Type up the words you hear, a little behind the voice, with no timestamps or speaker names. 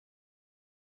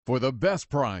For the best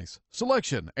price,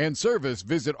 selection, and service,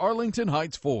 visit Arlington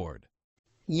Heights Ford.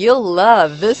 You'll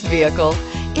love this vehicle.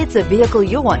 It's a vehicle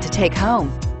you'll want to take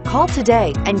home. Call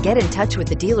today and get in touch with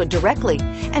the dealer directly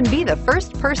and be the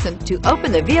first person to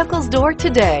open the vehicle's door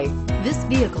today. This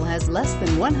vehicle has less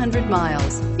than 100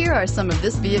 miles. Here are some of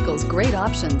this vehicle's great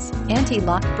options: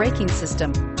 anti-lock braking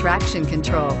system, traction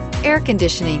control, air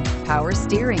conditioning, power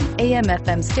steering,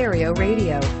 AM/FM stereo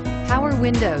radio, power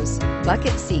windows,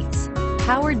 bucket seats,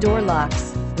 power door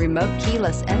locks, remote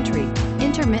keyless entry,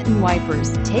 intermittent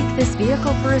wipers. Take this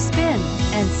vehicle for a spin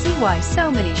and see why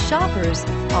so many shoppers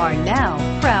are now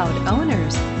proud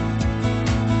owners.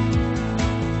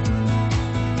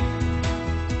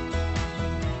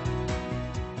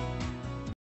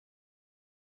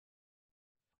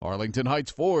 Arlington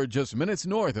Heights Ford, just minutes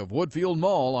north of Woodfield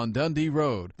Mall on Dundee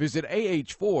Road. Visit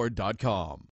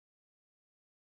ahford.com.